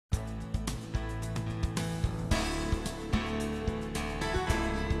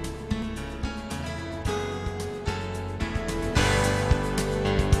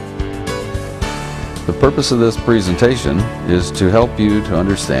purpose of this presentation is to help you to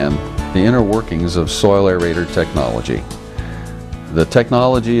understand the inner workings of soil aerator technology. The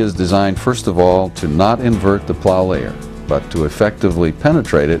technology is designed first of all to not invert the plow layer, but to effectively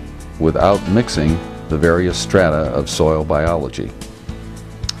penetrate it without mixing the various strata of soil biology.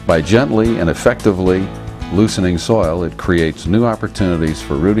 By gently and effectively loosening soil, it creates new opportunities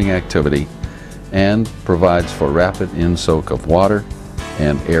for rooting activity and provides for rapid in-soak of water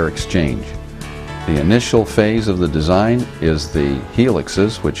and air exchange. The initial phase of the design is the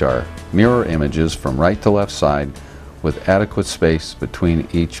helixes, which are mirror images from right to left side with adequate space between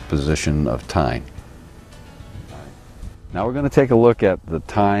each position of tine. Now we're going to take a look at the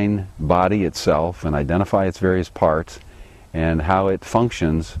tine body itself and identify its various parts, and how it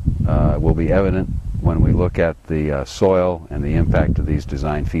functions will be evident when we look at the soil and the impact of these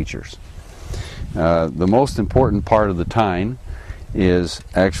design features. The most important part of the tine is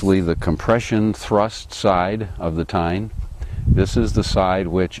actually the compression thrust side of the tine. This is the side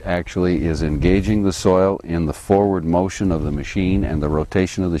which actually is engaging the soil in the forward motion of the machine and the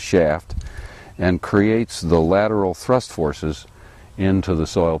rotation of the shaft, and creates the lateral thrust forces into the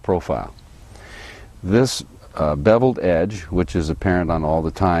soil profile. This beveled edge, which is apparent on all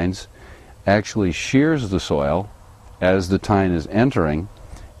the tines, actually shears the soil as the tine is entering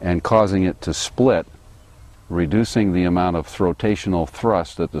and causing it to split, reducing the amount of rotational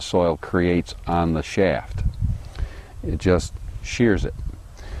thrust that the soil creates on the shaft. It just shears it.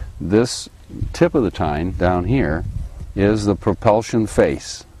 This tip of the tine down here is the propulsion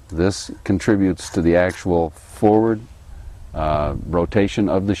face. This contributes to the actual forward rotation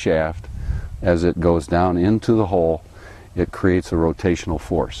of the shaft. As it goes down into the hole, it creates a rotational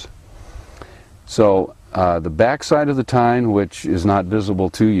force. So the back side of the tine, which is not visible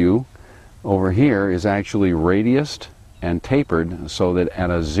to you, over here is actually radiused and tapered so that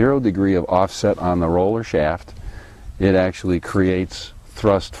at a 0 degree of offset on the roller shaft, it actually creates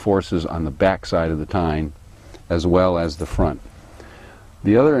thrust forces on the back side of the tine as well as the front.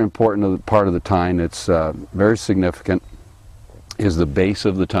 The other important part of the tine that's very significant is the base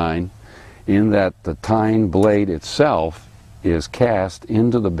of the tine, in that the tine blade itself is cast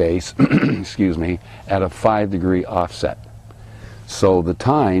into the base excuse me, at a 5 degree offset. So the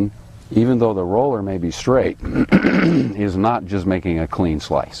tine, even though the roller may be straight, is not just making a clean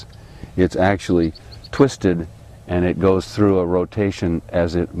slice. It's actually twisted, and it goes through a rotation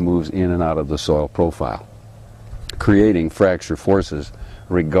as it moves in and out of the soil profile, creating fracture forces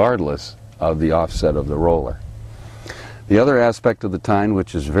regardless of the offset of the roller. The other aspect of the tine,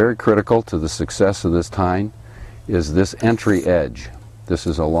 which is very critical to the success of this tine, is this entry edge. This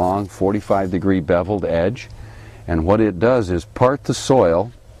is a long 45 degree beveled edge, and what it does is part the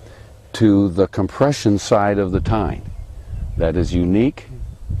soil to the compression side of the tine. That is unique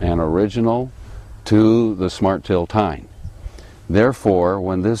and original to the SmartTill tine. Therefore,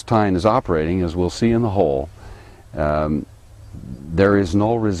 when this tine is operating, as we'll see in the hole, there is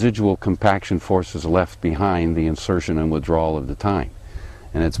no residual compaction forces left behind the insertion and withdrawal of the tine.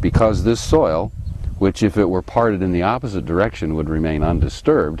 And it's because this soil, which if it were parted in the opposite direction would remain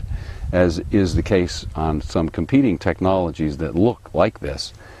undisturbed, as is the case on some competing technologies that look like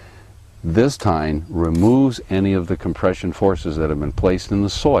this tine removes any of the compression forces that have been placed in the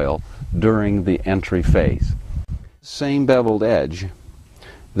soil during the entry phase. Same beveled edge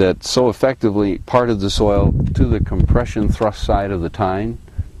that so effectively parted the soil to the compression thrust side of the tine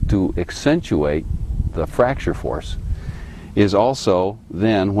to accentuate the fracture force is also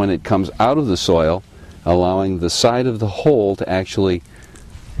then, when it comes out of the soil, allowing the side of the hole to actually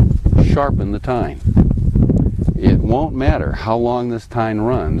sharpen the tine. It won't matter how long this tine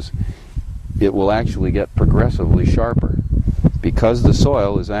runs, it will actually get progressively sharper because the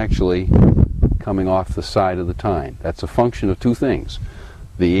soil is actually coming off the side of the tine. That's a function of two things: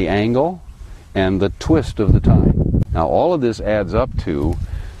 the angle and the twist of the tine. Now all of this adds up to,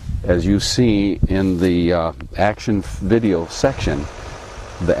 as you see in the action video section,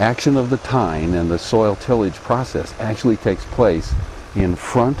 the action of the tine and the soil tillage process actually takes place in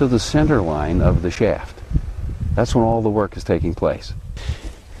front of the center line of the shaft. That's when all the work is taking place.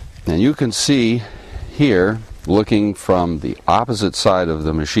 And you can see here, looking from the opposite side of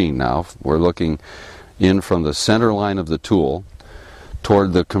the machine now, we're looking in from the center line of the tool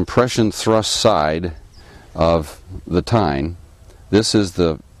toward the compression thrust side of the tine. This is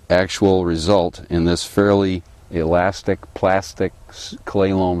the actual result in this fairly elastic plastic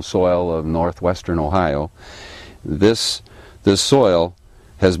clay loam soil of northwestern Ohio. This soil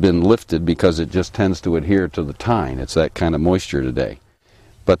has been lifted because it just tends to adhere to the tine. It's that kind of moisture today.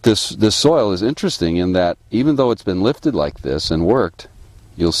 But this soil is interesting in that even though it's been lifted like this and worked,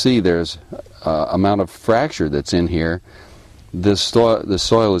 you'll see there's amount of fracture that's in here, the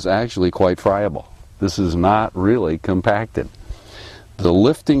soil is actually quite friable. This is not really compacted. The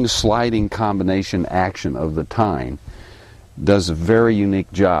lifting sliding combination action of the tine does a very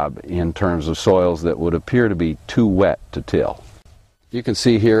unique job in terms of soils that would appear to be too wet to till. You can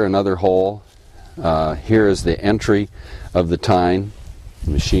see here another hole. Here is the entry of the tine.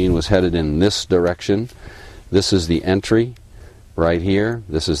 The machine was headed in this direction. This is the entry right here.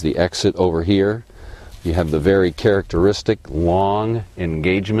 This is the exit over here. You have the very characteristic long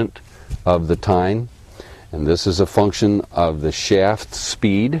engagement of the tine, and this is a function of the shaft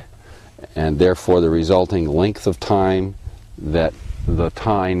speed and therefore the resulting length of time that the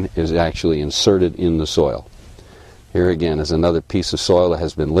tine is actually inserted in the soil. Here again is another piece of soil that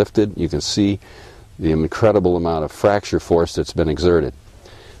has been lifted. You can see the incredible amount of fracture force that's been exerted.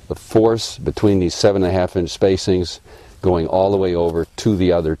 The force between these 7.5-inch spacings going all the way over to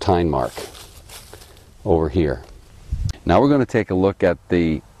the other tine mark over here. Now we're going to take a look at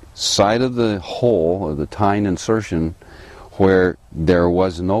the side of the hole of the tine insertion where there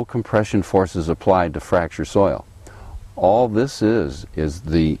was no compression forces applied to fracture soil. All this is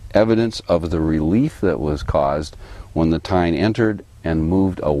the evidence of the relief that was caused when the tine entered and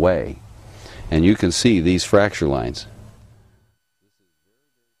moved away. And you can see these fracture lines.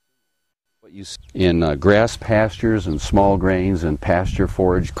 What you see in grass pastures and small grains and pasture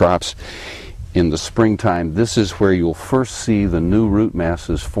forage crops in the springtime, this is where you'll first see the new root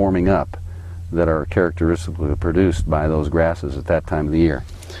masses forming up that are characteristically produced by those grasses at that time of the year.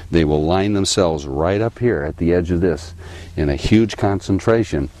 They will line themselves right up here at the edge of this in a huge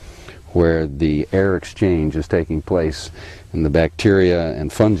concentration where the air exchange is taking place and the bacteria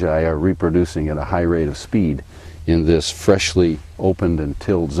and fungi are reproducing at a high rate of speed in this freshly opened and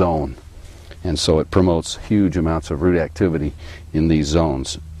tilled zone. And so it promotes huge amounts of root activity in these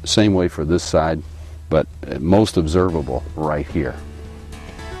zones. Same way for this side, but most observable right here.